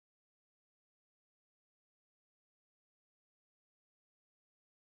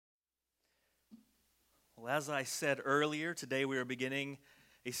Well, as I said earlier, today we are beginning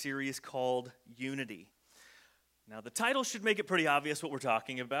a series called Unity. Now, the title should make it pretty obvious what we're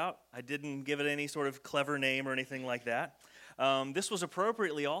talking about. I didn't give it any sort of clever name or anything like that. This was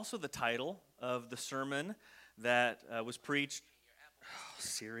appropriately also the title of the sermon that was preached. Oh,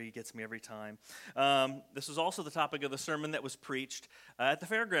 Siri gets me every time. This was also the topic of the sermon that was preached at the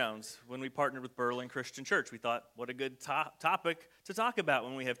fairgrounds when we partnered with Berlin Christian Church. We thought, what a good topic to talk about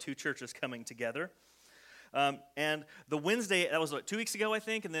when we have two churches coming together. And the Wednesday, that was 2 weeks ago, I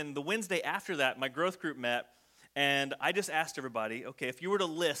think, and then the Wednesday after that, my growth group met, and I just asked everybody, okay, if you were to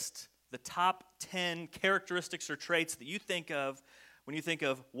list the top 10 characteristics or traits that you think of when you think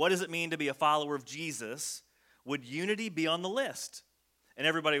of what does it mean to be a follower of Jesus, would unity be on the list? And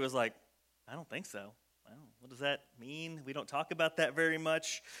everybody was like, I don't think so. What does that mean? We don't talk about that very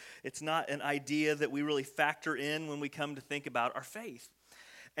much. It's not an idea that we really factor in when we come to think about our faith.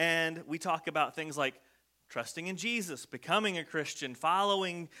 And we talk about things like trusting in Jesus, becoming a Christian,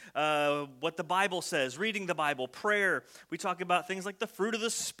 following what the Bible says, reading the Bible, prayer. We talk about things like the fruit of the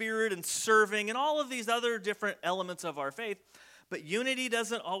Spirit and serving and all of these other different elements of our faith. But unity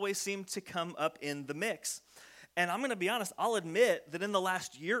doesn't always seem to come up in the mix. And I'm going to be honest, I'll admit that in the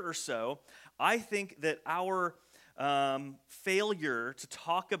last year or so, I think that our failure to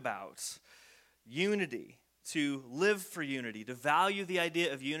talk about unity, to live for unity, to value the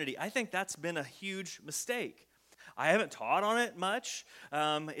idea of unity, I think that's been a huge mistake. I haven't taught on it much.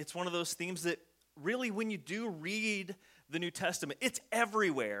 It's one of those themes that really, when you do read the New Testament, it's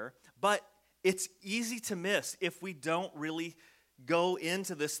everywhere, but it's easy to miss if we don't really go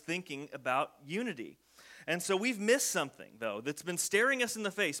into this thinking about unity. And so we've missed something, though, that's been staring us in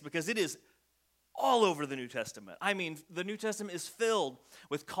the face because it is all over the New Testament. I mean, the New Testament is filled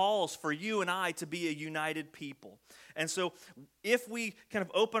with calls for you and I to be a united people. And so if we kind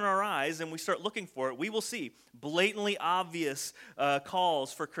of open our eyes and we start looking for it, we will see blatantly obvious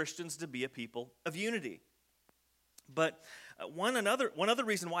calls for Christians to be a people of unity. But one other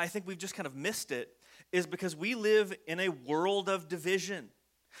reason why I think we've just kind of missed it is because we live in a world of division.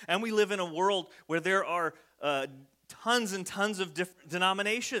 And we live in a world where there are tons and tons of different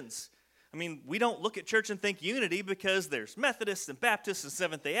denominations. I mean, we don't look at church and think unity because there's Methodists and Baptists and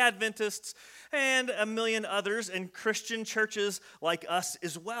Seventh-day Adventists and a million others and Christian churches like us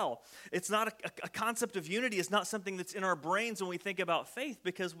as well. It's not a concept of unity. It's not something that's in our brains when we think about faith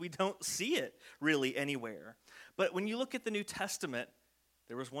because we don't see it really anywhere. But when you look at the New Testament,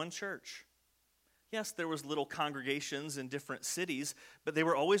 there was one church. Yes, there was little congregations in different cities, but they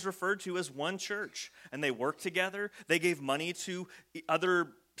were always referred to as one church. And they worked together. They gave money to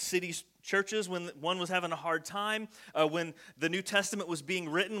other cities' churches when one was having a hard time. When the New Testament was being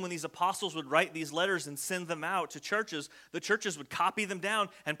written, when these apostles would write these letters and send them out to churches, the churches would copy them down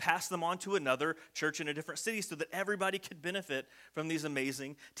and pass them on to another church in a different city so that everybody could benefit from these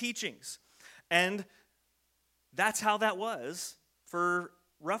amazing teachings. And that's how that was for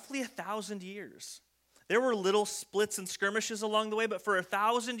roughly 1,000 years. There were little splits and skirmishes along the way, but for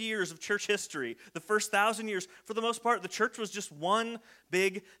 1,000 years of church history, the first 1,000 years, for the most part, the church was just one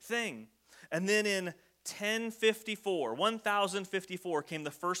big thing. And then in 1054 came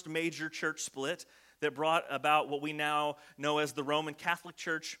the first major church split that brought about what we now know as the Roman Catholic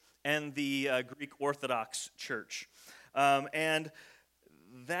Church and the Greek Orthodox Church. And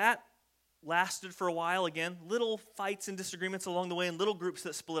that lasted for a while. Again, little fights and disagreements along the way and little groups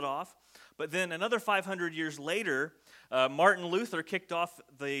that split off. But then another 500 years later, Martin Luther kicked off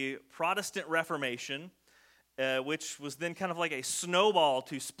the Protestant Reformation, which was then kind of like a snowball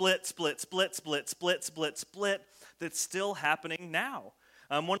to split that's still happening now.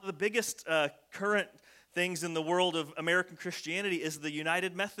 One of the biggest current things in the world of American Christianity is the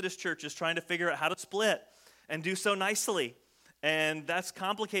United Methodist Church is trying to figure out how to split and do so nicely. And that's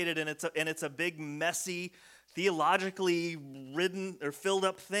complicated, and it's a big, messy, theologically ridden or filled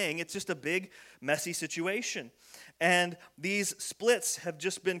up thing. It's just a big, messy situation. And these splits have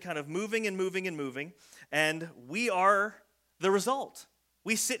just been kind of moving, and we are the result.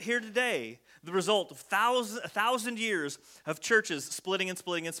 We sit here today, the result of 1,000 years of churches splitting,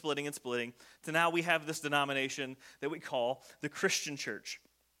 to now we have this denomination that we call the Christian church.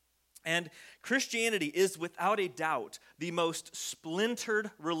 And Christianity is without a doubt the most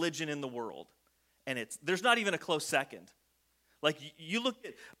splintered religion in the world. And there's not even a close second. Like you look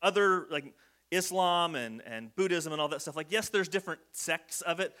at other like Islam and Buddhism and all that stuff, like yes, there's different sects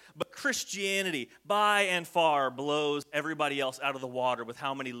of it, but Christianity by and far blows everybody else out of the water with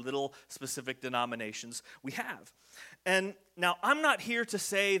how many little specific denominations we have. And now I'm not here to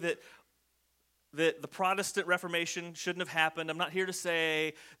say that the Protestant Reformation shouldn't have happened. I'm not here to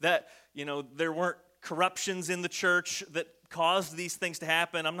say that, there weren't corruptions in the church that caused these things to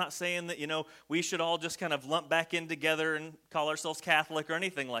happen. I'm not saying that, we should all just kind of lump back in together and call ourselves Catholic or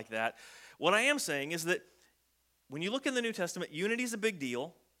anything like that. What I am saying is that when you look in the New Testament, unity is a big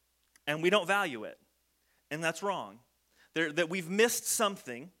deal, and we don't value it. And that's wrong. That we've missed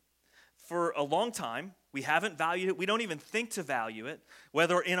something for a long time. We haven't valued it. We don't even think to value it,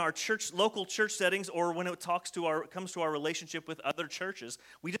 whether in our local church settings or when it comes to our relationship with other churches.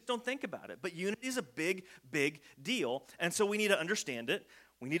 We just don't think about it. But unity is a big, big deal, and so we need to understand it.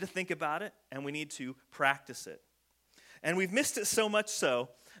 We need to think about it, and we need to practice it. And we've missed it so much so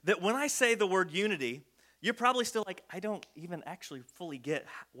that when I say the word unity, you're probably still like, I don't even actually fully get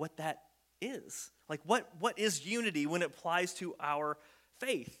what that is. Like, what is unity when it applies to our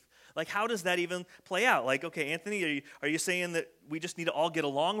faith? Like, how does that even play out? Like, okay, Anthony, are you saying that we just need to all get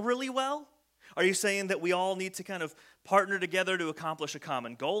along really well? Are you saying that we all need to kind of partner together to accomplish a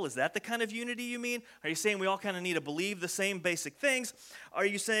common goal? Is that the kind of unity you mean? Are you saying we all kind of need to believe the same basic things? Are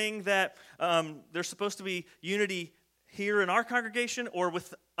you saying that there's supposed to be unity here in our congregation or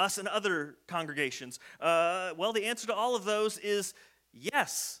with us and other congregations? Well, the answer to all of those is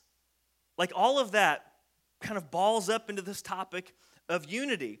yes. Like, all of that kind of balls up into this topic of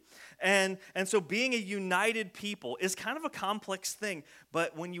unity. And so being a united people is kind of a complex thing,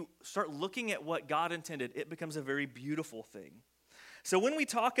 but when you start looking at what God intended, it becomes a very beautiful thing. So when we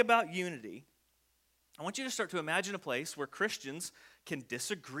talk about unity, I want you to start to imagine a place where Christians can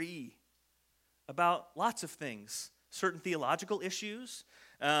disagree about lots of things, certain theological issues.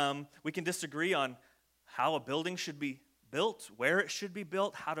 We can disagree on how a building should be built, where it should be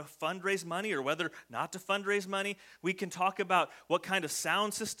built, how to fundraise money or whether not to fundraise money. We can talk about what kind of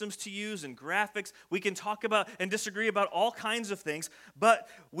sound systems to use and graphics. We can talk about and disagree about all kinds of things, but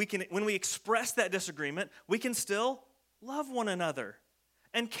when we express that disagreement, we can still love one another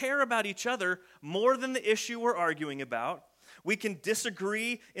and care about each other more than the issue we're arguing about. We can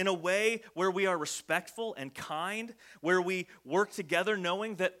disagree in a way where we are respectful and kind, where we work together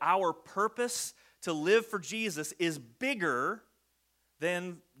knowing that our purpose to live for Jesus is bigger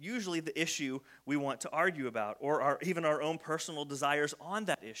than usually the issue we want to argue about or even our own personal desires on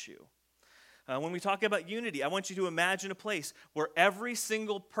that issue. When we talk about unity, I want you to imagine a place where every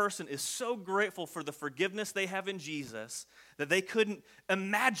single person is so grateful for the forgiveness they have in Jesus that they couldn't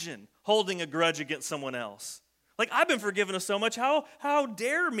imagine holding a grudge against someone else. Like, I've been forgiven of so much, how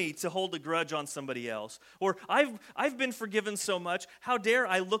dare me to hold a grudge on somebody else? Or I've been forgiven so much, how dare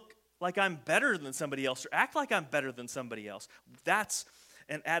I look like I'm better than somebody else or act like I'm better than somebody else? That's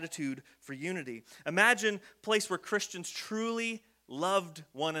an attitude for unity. Imagine a place where Christians truly loved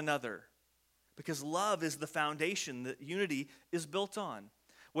one another, because love is the foundation that unity is built on,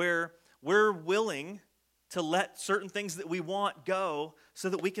 where we're willing to let certain things that we want go so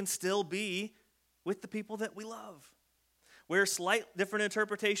that we can still be with the people that we love, where slight different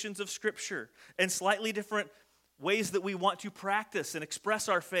interpretations of Scripture and slightly different ways that we want to practice and express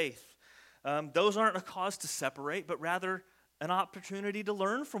our faith, those aren't a cause to separate, but rather an opportunity to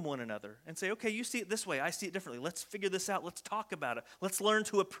learn from one another and say, okay, you see it this way, I see it differently. Let's figure this out. Let's talk about it. Let's learn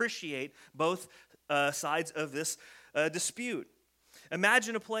to appreciate both sides of this dispute.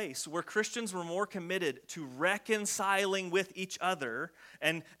 Imagine a place where Christians were more committed to reconciling with each other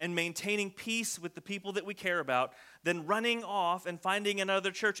and maintaining peace with the people that we care about than running off and finding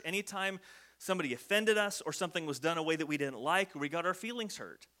another church anytime somebody offended us or something was done a way that we didn't like or we got our feelings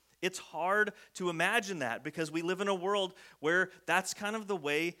hurt. It's hard to imagine that because we live in a world where that's kind of the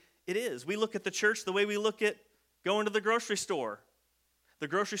way it is. We look at the church the way we look at going to the grocery store. The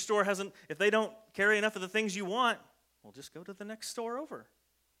grocery store if they don't carry enough of the things you want, well, just go to the next store over.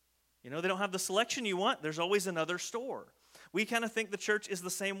 They don't have the selection you want, there's always another store. We kind of think the church is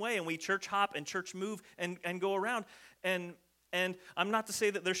the same way, and we church hop and church move and go around. And I'm not to say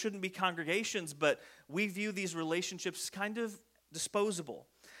that there shouldn't be congregations, but we view these relationships kind of disposable.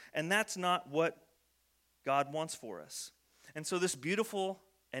 And that's not what God wants for us. And so this beautiful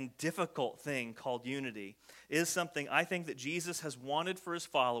and difficult thing called unity is something I think that Jesus has wanted for his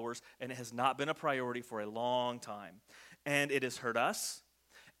followers, and it has not been a priority for a long time. And it has hurt us,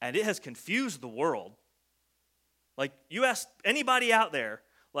 and it has confused the world. Like, you ask anybody out there,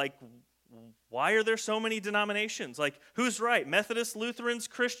 like, why are there so many denominations? Like, who's right? Methodists, Lutherans,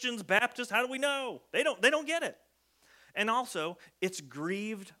 Christians, Baptists? How do we know? They don't get it. And also, it's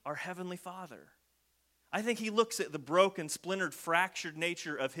grieved our Heavenly Father. I think he looks at the broken, splintered, fractured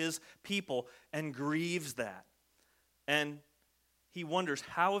nature of his people and grieves that. And he wonders,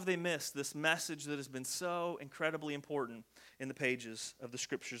 how have they missed this message that has been so incredibly important in the pages of the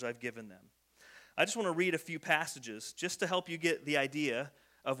Scriptures I've given them? I just want to read a few passages just to help you get the idea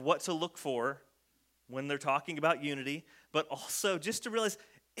of what to look for when they're talking about unity, but also just to realize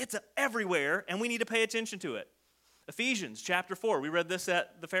it's everywhere and we need to pay attention to it. Ephesians chapter 4, we read this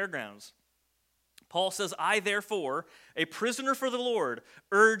at the fairgrounds. Paul says, I therefore, a prisoner for the Lord,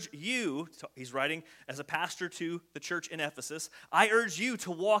 urge you, he's writing as a pastor to the church in Ephesus, I urge you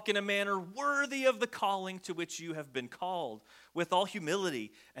to walk in a manner worthy of the calling to which you have been called, with all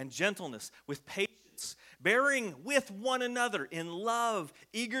humility and gentleness, with patience, bearing with one another in love,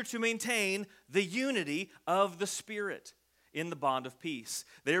 eager to maintain the unity of the Spirit in the bond of peace.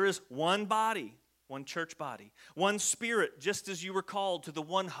 There is one body, one church body, one Spirit, just as you were called to the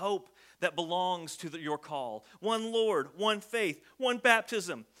one hope that belongs to your call. One Lord, one faith, one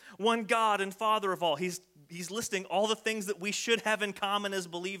baptism, one God and Father of all. He's listing all the things that we should have in common as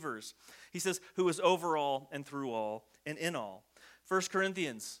believers. He says, who is over all and through all and in all. 1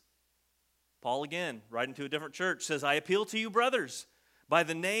 Corinthians, Paul again, writing to a different church, says, I appeal to you, brothers, by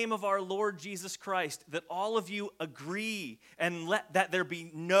the name of our Lord Jesus Christ, that all of you agree and let that there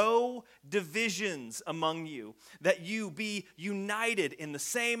be no divisions among you, that you be united in the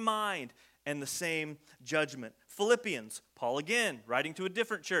same mind and the same judgment. Philippians, Paul again, writing to a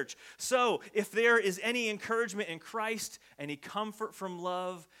different church. So, if there is any encouragement in Christ, any comfort from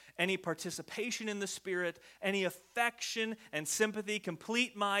love, any participation in the Spirit, any affection and sympathy,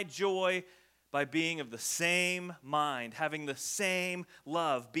 complete my joy by being of the same mind, having the same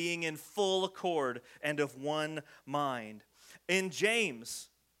love, being in full accord and of one mind. In James,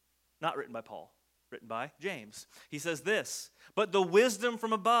 not written by Paul, written by James, he says this, but the wisdom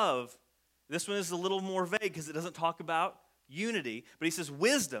from above, this one is a little more vague because it doesn't talk about unity, but he says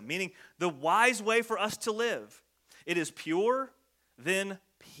wisdom, meaning the wise way for us to live. It is pure, then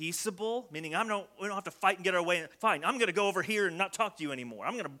peaceable, meaning we don't have to fight and get our way. Fine, I'm going to go over here and not talk to you anymore.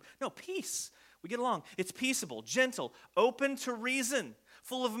 Peace. We get along. It's peaceable, gentle, open to reason,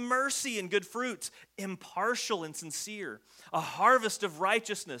 full of mercy and good fruits, impartial and sincere. A harvest of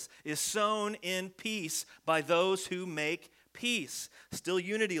righteousness is sown in peace by those who make peace. Still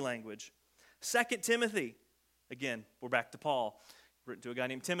unity language. 2 Timothy, again, we're back to Paul, written to a guy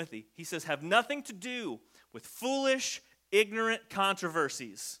named Timothy. He says, have nothing to do with foolish, ignorant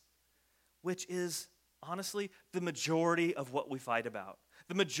controversies, which is, honestly, the majority of what we fight about.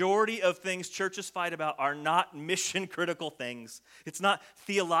 The majority of things churches fight about are not mission-critical things. It's not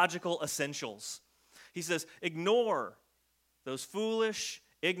theological essentials. He says, ignore those foolish,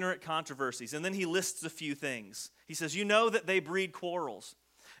 ignorant controversies. And then he lists a few things. He says, you know that they breed quarrels.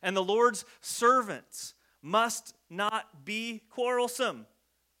 And the Lord's servants must not be quarrelsome,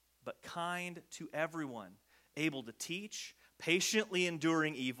 but kind to everyone, able to teach, patiently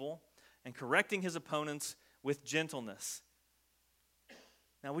enduring evil, and correcting his opponents with gentleness.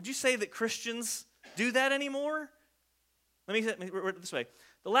 Now, would you say that Christians do that anymore? Let me word it this way.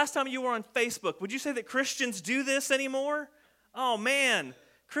 The last time you were on Facebook, would you say that Christians do this anymore? Oh, man,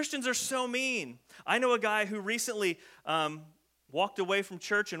 Christians are so mean. I know a guy who recently walked away from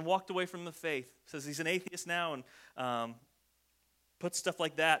church and walked away from the faith. Says he's an atheist now and puts stuff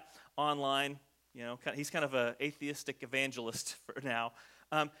like that online. You know, he's kind of an atheistic evangelist for now.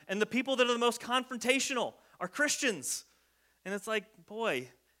 And the people that are the most confrontational are Christians. And it's like, boy,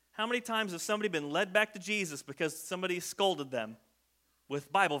 how many times has somebody been led back to Jesus because somebody scolded them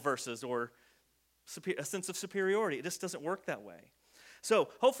with Bible verses or a sense of superiority? It just doesn't work that way. So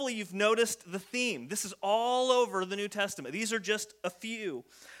hopefully you've noticed the theme. This is all over the New Testament. These are just a few.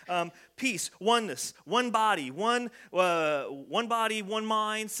 Peace, oneness, one body, one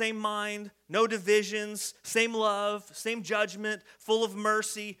mind, no divisions, same love, same judgment, full of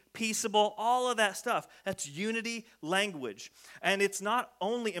mercy, peaceable, all of that stuff. That's unity language. And it's not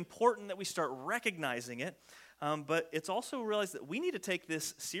only important that we start recognizing it, but it's also realized that we need to take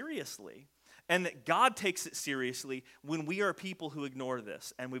this seriously. And that God takes it seriously when we are people who ignore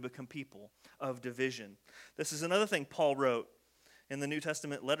this and we become people of division. This is another thing Paul wrote in the New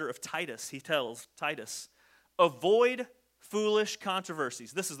Testament letter of Titus. He tells Titus, avoid foolish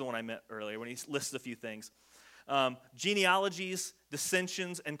controversies. This is the one I meant earlier when he lists a few things. Genealogies,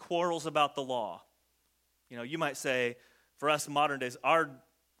 dissensions, and quarrels about the law. You know, you might say, for us in modern days, our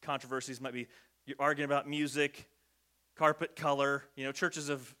controversies might be you're arguing about music, carpet color. You know, churches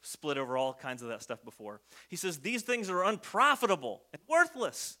have split over all kinds of that stuff before. He says, these things are unprofitable and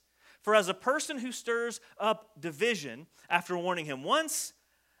worthless. For as a person who stirs up division after warning him once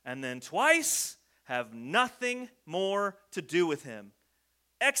and then twice, have nothing more to do with him.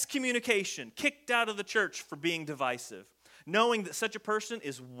 Excommunication, kicked out of the church for being divisive. Knowing that such a person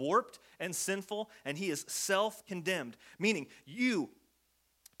is warped and sinful and he is self-condemned. Meaning, you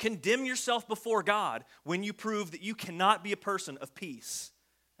condemn yourself before God when you prove that you cannot be a person of peace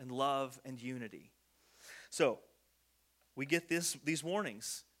and love and unity. So we get these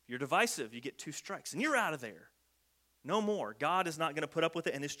warnings. If you're divisive, you get 2 strikes, and you're out of there. No more. God is not going to put up with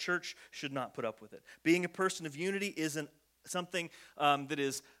it, and his church should not put up with it. Being a person of unity isn't something that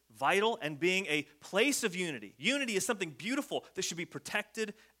is vital, and being a place of unity. Unity is something beautiful that should be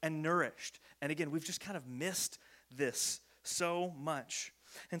protected and nourished. And again, we've just kind of missed this so much.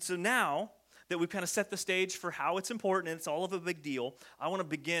 And so now that we've kind of set the stage for how it's important and it's all of a big deal, I want to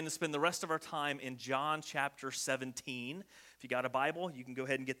begin to spend the rest of our time in John chapter 17. If you got a Bible, you can go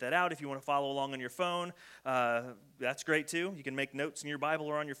ahead and get that out. If you want to follow along on your phone, that's great too. You can make notes in your Bible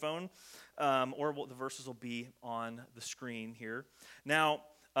or on your phone, or the verses will be on the screen here. Now,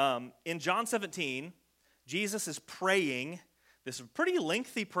 in John 17, Jesus is praying this pretty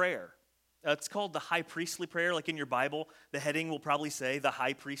lengthy prayer. It's called the high priestly prayer, like in your Bible. The heading will probably say the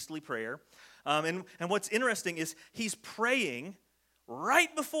high priestly prayer. And what's interesting is he's praying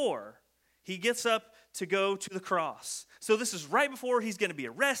right before he gets up to go to the cross. So this is right before he's going to be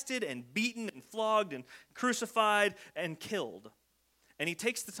arrested and beaten and flogged and crucified and killed. And he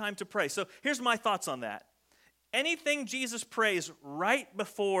takes the time to pray. So here's my thoughts on that. Anything Jesus prays right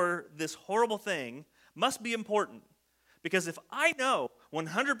before this horrible thing must be important. Because if I know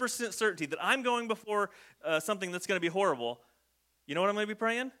 100% certainty that I'm going before something that's going to be horrible, you know what I'm going to be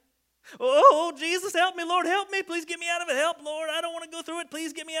praying? Oh, Jesus, help me, Lord, help me. Please get me out of it. Help, Lord, I don't want to go through it.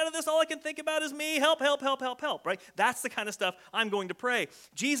 Please get me out of this. All I can think about is me. Help, help, help, help, help, right? That's the kind of stuff I'm going to pray.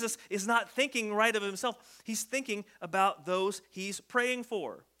 Jesus is not thinking right of himself. He's thinking about those he's praying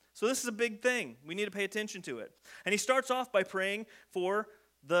for. So this is a big thing. We need to pay attention to it. And he starts off by praying for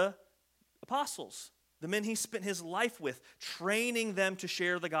the apostles, the men he spent his life with, training them to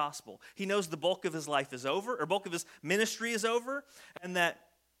share the gospel. He knows the bulk of his life is over, or bulk of his ministry is over, and that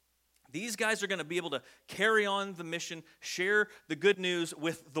these guys are going to be able to carry on the mission, share the good news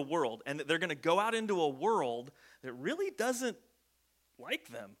with the world, and that they're going to go out into a world that really doesn't like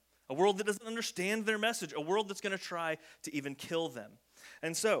them, a world that doesn't understand their message, a world that's going to try to even kill them.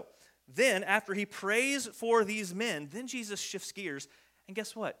 And so, then, after he prays for these men, then Jesus shifts gears, and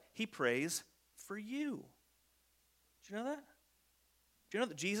guess what? He prays for you. Did you know that? Do you know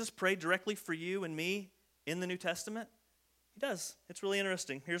that Jesus prayed directly for you and me in the New Testament? He does. It's really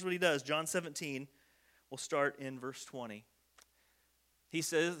interesting. Here's what he does. John 17, we'll start in verse 20. He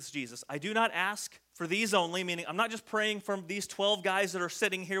says, Jesus, I do not ask for these only, meaning I'm not just praying for these 12 guys that are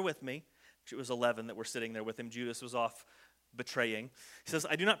sitting here with me. Actually, it was 11 that were sitting there with him. Judas was off betraying. He says,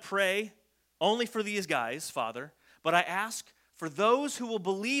 I do not pray only for these guys, Father, but I ask for those who will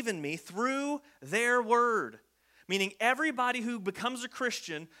believe in me through their word. Meaning everybody who becomes a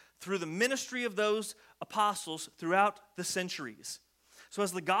Christian through the ministry of those apostles throughout the centuries. So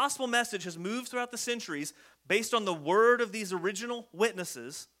as the gospel message has moved throughout the centuries, based on the word of these original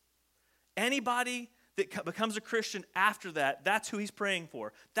witnesses, anybody that becomes a Christian after that, that's who he's praying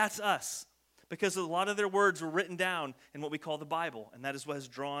for. That's us. Because a lot of their words were written down in what we call the Bible, and that is what has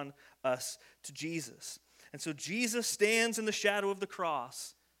drawn us to Jesus. And so Jesus stands in the shadow of the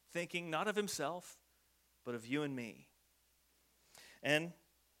cross, thinking not of himself, but of you and me. And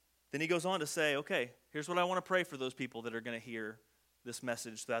then he goes on to say, okay, here's what I want to pray for those people that are going to hear this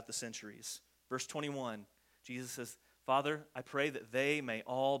message throughout the centuries. Verse 21, Jesus says, Father, I pray that they may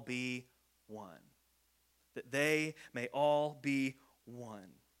all be one. That they may all be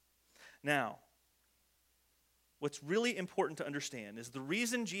one. Now, what's really important to understand is the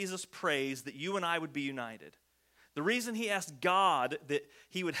reason Jesus prays that you and I would be united, the reason he asked God that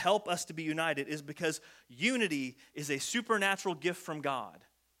he would help us to be united is because unity is a supernatural gift from God.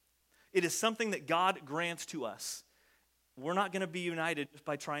 It is something that God grants to us. We're not going to be united just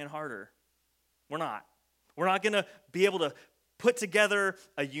by trying harder. We're not. We're not going to be able to put together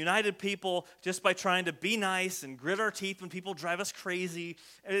a united people just by trying to be nice and grit our teeth when people drive us crazy.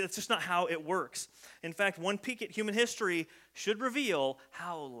 It's just not how it works. In fact, one peek at human history should reveal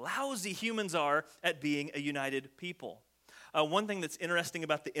how lousy humans are at being a united people. One thing that's interesting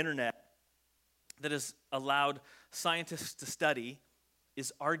about the internet that has allowed scientists to study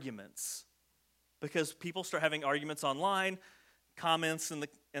is arguments. Because people start having arguments online, comments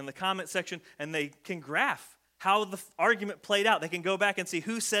in the comment section, and they can graph how the argument played out. They can go back and see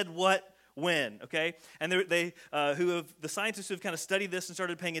who said what when, okay? And the scientists who have kind of studied this and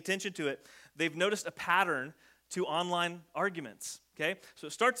started paying attention to it, they've noticed a pattern to online arguments, okay? So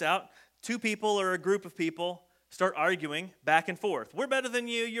it starts out, two people or a group of people start arguing back and forth. We're better than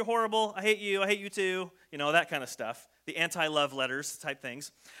you, you're horrible, I hate you too, you know, that kind of stuff. The anti-love letters type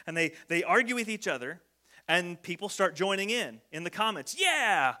things. And they argue with each other, and people start joining in the comments.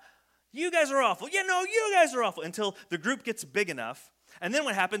 Yeah, you guys are awful. Yeah, no, you guys are awful. Until the group gets big enough, And then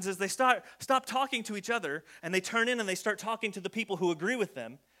what happens is they stop talking to each other, and they turn in and they start talking to the people who agree with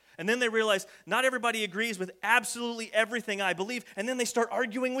them. And then they realize not everybody agrees with absolutely everything I believe, and then they start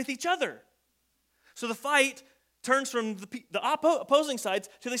arguing with each other. So the fight turns from the opposing sides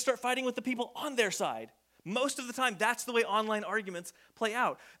to they start fighting with the people on their side. Most of the time, that's the way online arguments play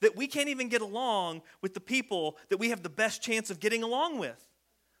out. That we can't even get along with the people that we have the best chance of getting along with.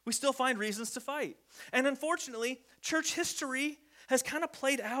 We still find reasons to fight. And unfortunately, church history has kind of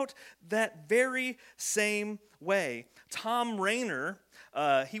played out that very same way. Tom Rainer,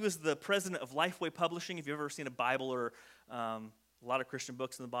 he was the president of Lifeway Publishing. If you've ever seen a Bible or a lot of Christian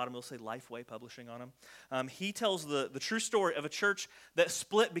books in the bottom, they'll say Lifeway Publishing on them. He tells the true story of a church that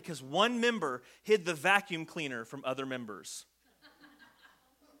split because one member hid the vacuum cleaner from other members.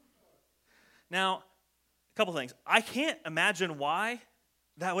 Now, a couple things. I can't imagine why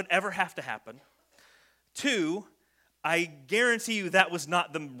that would ever have to happen. 2, I guarantee you that was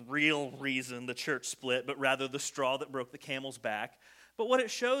not the real reason the church split, but rather the straw that broke the camel's back. But what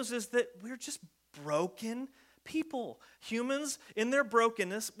it shows is that we're just broken people. Humans, in their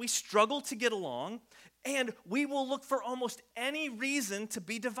brokenness, we struggle to get along, and we will look for almost any reason to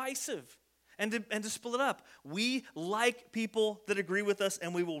be divisive and to split up. We like people that agree with us,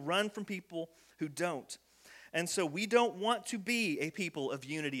 and we will run from people who don't. And so we don't want to be a people of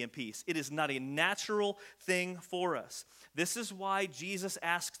unity and peace. It is not a natural thing for us. This is why Jesus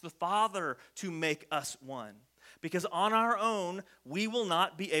asks the Father to make us one. Because on our own, we will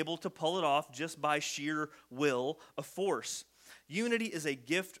not be able to pull it off just by sheer will of force. Unity is a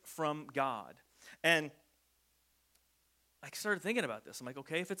gift from God. And I started thinking about this. I'm like,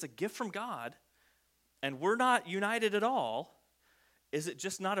 okay, if it's a gift from God and we're not united at all, is it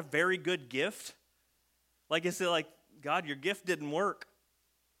just not a very good gift? Like, is it like, God, your gift didn't work?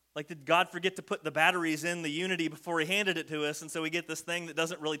 Like, did God forget to put the batteries in the unity before he handed it to us, and so we get this thing that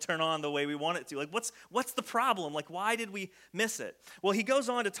doesn't really turn on the way we want it to? Like, what's the problem? Like, why did we miss it? Well, he goes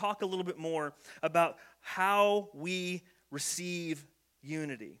on to talk a little bit more about how we receive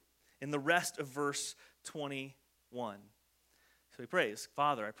unity in the rest of verse 21. So he prays,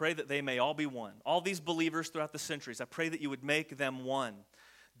 Father, I pray that they may all be one. All these believers throughout the centuries, I pray that you would make them one.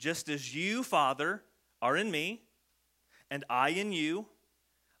 Just as you, Father, are in me, and I in you,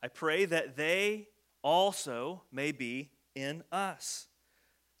 I pray that they also may be in us.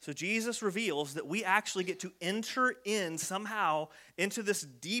 So Jesus reveals that we actually get to enter in somehow into this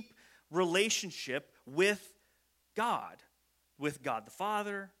deep relationship with God the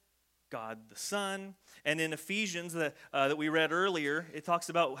Father, God the Son. And in Ephesians that we read earlier, it talks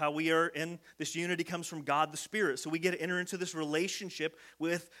about how we are in this unity comes from God the Spirit. So we get to enter into this relationship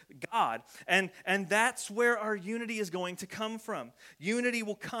with God. And that's where our unity is going to come from. Unity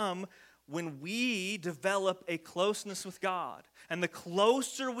will come when we develop a closeness with God. And the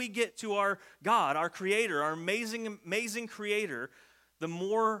closer we get to our God, our Creator, our amazing, amazing Creator, the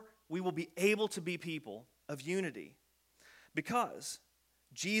more we will be able to be people of unity. Because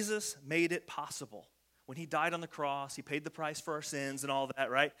Jesus made it possible. When he died on the cross, he paid the price for our sins and all that,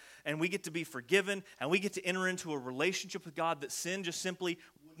 right? And we get to be forgiven, and we get to enter into a relationship with God that sin just simply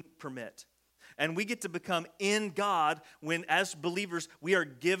wouldn't permit. And we get to become in God when, as believers, we are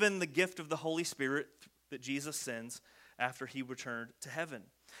given the gift of the Holy Spirit that Jesus sends after he returned to heaven.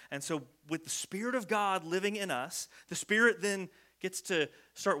 And so with the Spirit of God living in us, the Spirit then gets to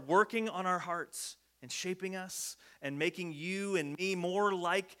start working on our hearts and shaping us and making you and me more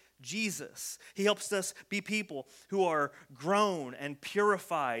like Jesus. He helps us be people who are grown and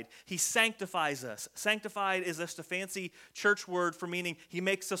purified. He sanctifies us. Sanctified is just a fancy church word for meaning he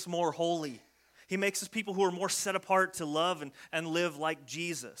makes us more holy. He makes us people who are more set apart to love and live like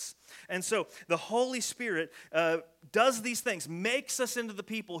Jesus. And so the Holy Spirit does these things, makes us into the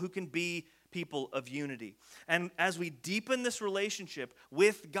people who can be people of unity. And as we deepen this relationship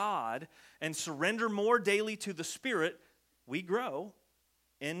with God and surrender more daily to the Spirit, we grow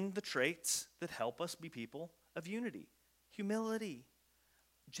in the traits that help us be people of unity. Humility,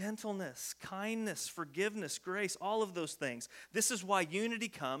 gentleness, kindness, forgiveness, grace, all of those things. This is why unity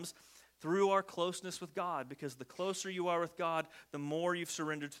comes through our closeness with God, because the closer you are with God, the more you've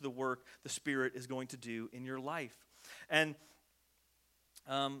surrendered to the work the Spirit is going to do in your life. And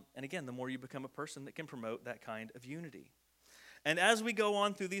again, the more you become a person that can promote that kind of unity. And as we go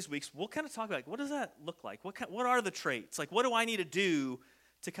on through these weeks, we'll kind of talk about, what does that look like? What are the traits? Like, what do I need to do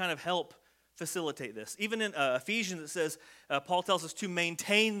to kind of help facilitate this? Even in Ephesians, it says, Paul tells us to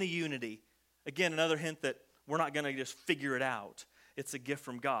maintain the unity. Again, another hint that we're not going to just figure it out. It's a gift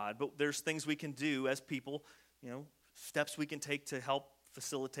from God. But there's things we can do as people, steps we can take to help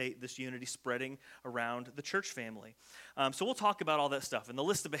facilitate this unity spreading around the church family. So we'll talk about all that stuff and the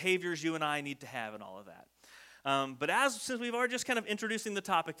list of behaviors you and I need to have and all of that. But since we've already just kind of introducing the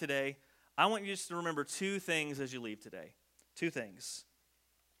topic today, I want you just to remember two things as you leave today. Two things.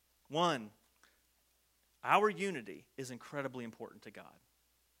 One, our unity is incredibly important to God.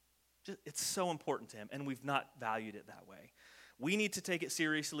 It's so important to him, and we've not valued it that way. We need to take it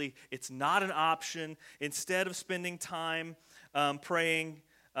seriously. It's not an option. Instead of spending time praying,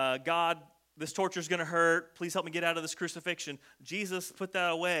 God, this torture is going to hurt. Please help me get out of this crucifixion. Jesus put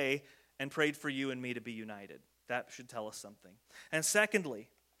that away and prayed for you and me to be united. That should tell us something. And secondly,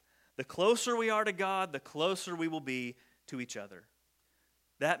 the closer we are to God, the closer we will be to each other.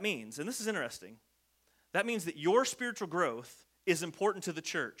 That means, and this is interesting, that means that your spiritual growth is important to the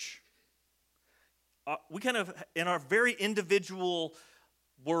church. We kind of, in our very individual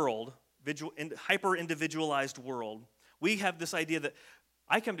world, hyper-individualized world, we have this idea that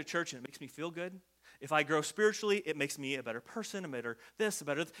I come to church and it makes me feel good. If I grow spiritually, it makes me a better person, a better this, a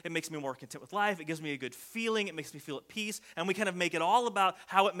better this. It makes me more content with life. It gives me a good feeling. It makes me feel at peace. And we kind of make it all about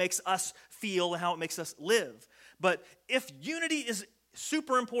how it makes us feel and how it makes us live. But if unity is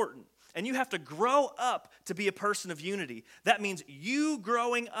super important, and you have to grow up to be a person of unity, that means you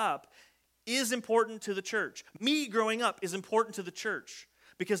growing up is important to the church. Me growing up is important to the church.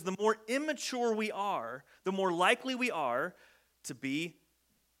 Because the more immature we are, the more likely we are to be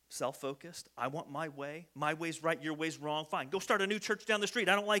self-focused. I want my way. My way's right, your way's wrong. Fine, go start a new church down the street.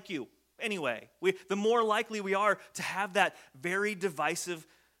 I don't like you. Anyway, the more likely we are to have that very divisive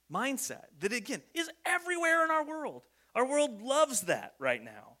mindset that, again, is everywhere in our world. Our world loves that right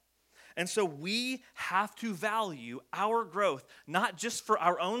now. And so we have to value our growth, not just for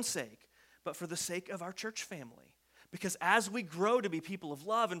our own sake, but for the sake of our church family. Because as we grow to be people of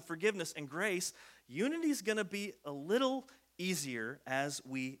love and forgiveness and grace, unity is going to be a little easier as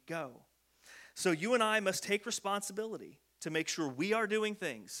we go. So you and I must take responsibility to make sure we are doing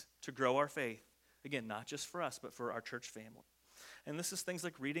things to grow our faith. Again, not just for us, but for our church family. And this is things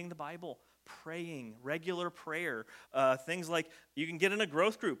like reading the Bible, praying, regular prayer, things like you can get in a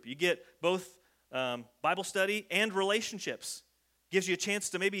growth group. You get both Bible study and relationships. Gives you a chance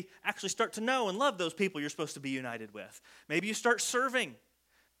to maybe actually start to know and love those people you're supposed to be united with. Maybe you start serving.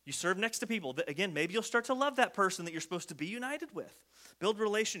 You serve next to people. Again, maybe you'll start to love that person that you're supposed to be united with. Build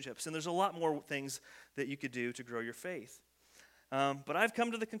relationships, and there's a lot more things that you could do to grow your faith. But I've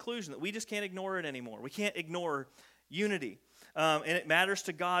come to the conclusion that we just can't ignore it anymore. We can't ignore unity. And it matters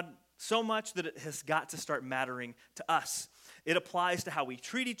to God so much that it has got to start mattering to us. It applies to how we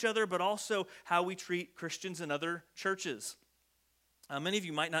treat each other, but also how we treat Christians in other churches. Many of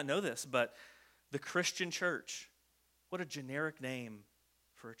you might not know this, but the Christian church, what a generic name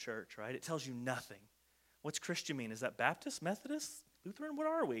for a church, right? It tells you nothing. What's Christian mean? Is that Baptist, Methodist, Lutheran? What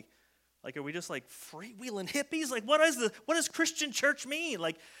are we? Like, are we just like freewheeling hippies? Like, what does Christian church mean?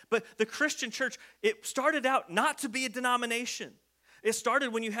 But the Christian church, it started out not to be a denomination. It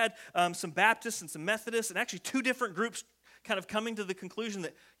started when you had some Baptists and some Methodists, and actually two different groups kind of coming to the conclusion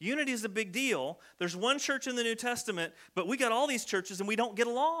that unity is a big deal. There's one church in the New Testament, but we got all these churches and we don't get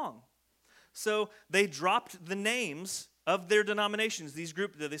along. So they dropped the names of their denominations, these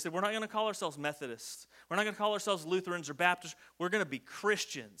groups. They said, we're not going to call ourselves Methodists. We're not going to call ourselves Lutherans or Baptists. We're going to be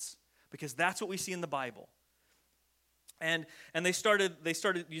Christians because that's what we see in the Bible. And they started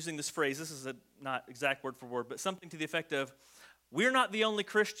using this phrase. This is not exact word for word, but something to the effect of, we're not the only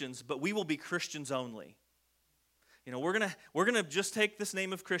Christians, but we will be Christians only. You know, we're gonna just take this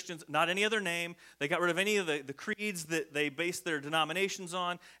name of Christians, not any other name. They got rid of any of the creeds that they based their denominations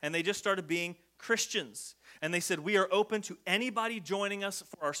on, and they just started being Christians. And they said, we are open to anybody joining us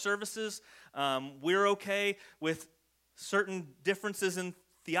for our services. We're okay with certain differences in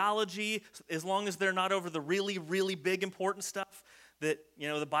theology, as long as they're not over the really, really big important stuff that, you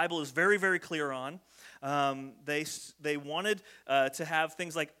know, the Bible is very, very clear on. They wanted to have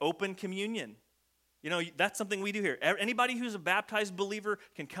things like open communion. You know, that's something we do here. Anybody who's a baptized believer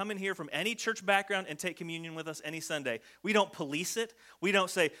can come in here from any church background and take communion with us any Sunday. We don't police it. We don't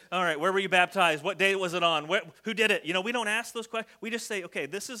say, all right, where were you baptized? What day was it on? Who did it? You know, we don't ask those questions. We just say, okay,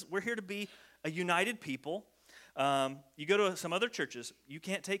 we're here to be a united people. You go to some other churches, you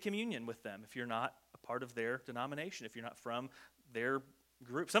can't take communion with them if you're not a part of their denomination, if you're not from their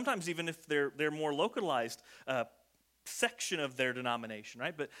group. Sometimes even if they're more localized section of their denomination,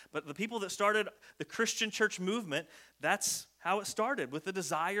 right? But the people that started the Christian church movement, that's how it started, with the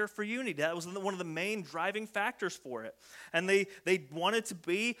desire for unity. That was one of the main driving factors for it. And they wanted to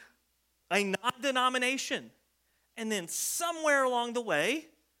be a non-denomination. And then somewhere along the way,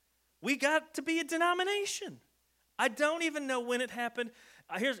 we got to be a denomination. I don't even know when it happened.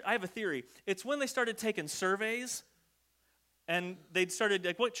 I have a theory. It's when they started taking surveys, and they started,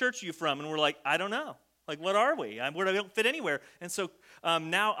 like, what church are you from? And we're like, I don't know. Like, what are we? We don't fit anywhere. And so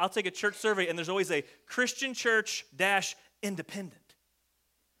now I'll take a church survey, and there's always a Christian church - independent.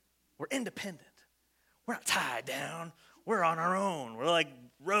 We're independent. We're not tied down. We're on our own. We're like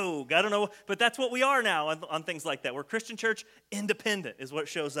rogue. I don't know. But that's what we are now on things like that. We're Christian church independent is what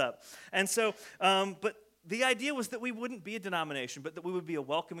shows up. And so, but the idea was that we wouldn't be a denomination, but that we would be a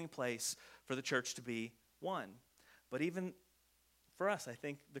welcoming place for the church to be one. But even for us, I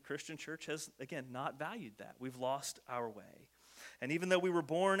think the Christian church has, again, not valued that. We've lost our way. And even though we were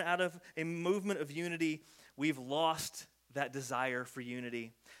born out of a movement of unity, we've lost that desire for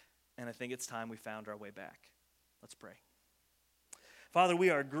unity. And I think it's time we found our way back. Let's pray. Father,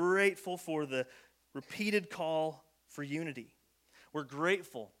 we are grateful for the repeated call for unity. We're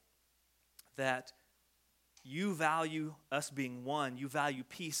grateful that you value us being one. You value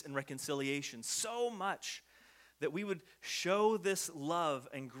peace and reconciliation so much that we would show this love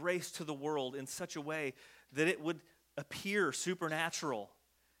and grace to the world in such a way that it would appear supernatural.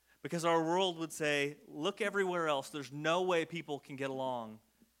 Because our world would say, look everywhere else. There's no way people can get along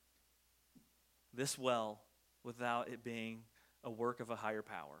this well without it being a work of a higher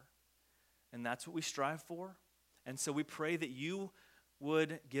power. And that's what we strive for. And so we pray that you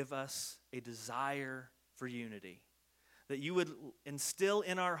would give us a desire for unity, that you would instill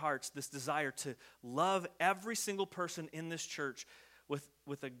in our hearts this desire to love every single person in this church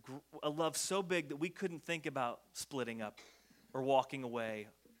with a love so big that we couldn't think about splitting up or walking away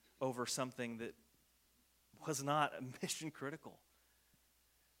over something that was not mission critical.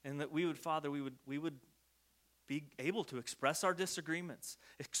 And that we would, Father, we would be able to express our disagreements,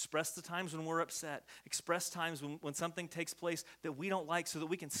 express the times when we're upset, express times when something takes place that we don't like, so that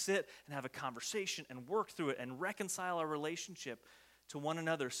we can sit and have a conversation and work through it and reconcile our relationship to one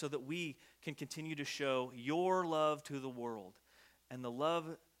another, so that we can continue to show your love to the world. And the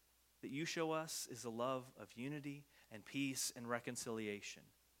love that you show us is a love of unity and peace and reconciliation.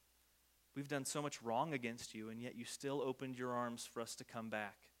 We've done so much wrong against you, and yet you still opened your arms for us to come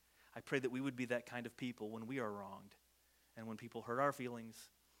back. I pray that we would be that kind of people when we are wronged, and when people hurt our feelings,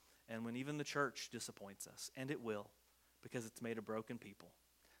 and when even the church disappoints us. And it will, because it's made of broken people.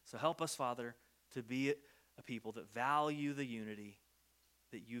 So help us, Father, to be a people that value the unity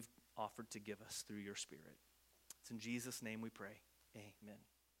that you've offered to give us through your Spirit. It's in Jesus' name we pray. Amen.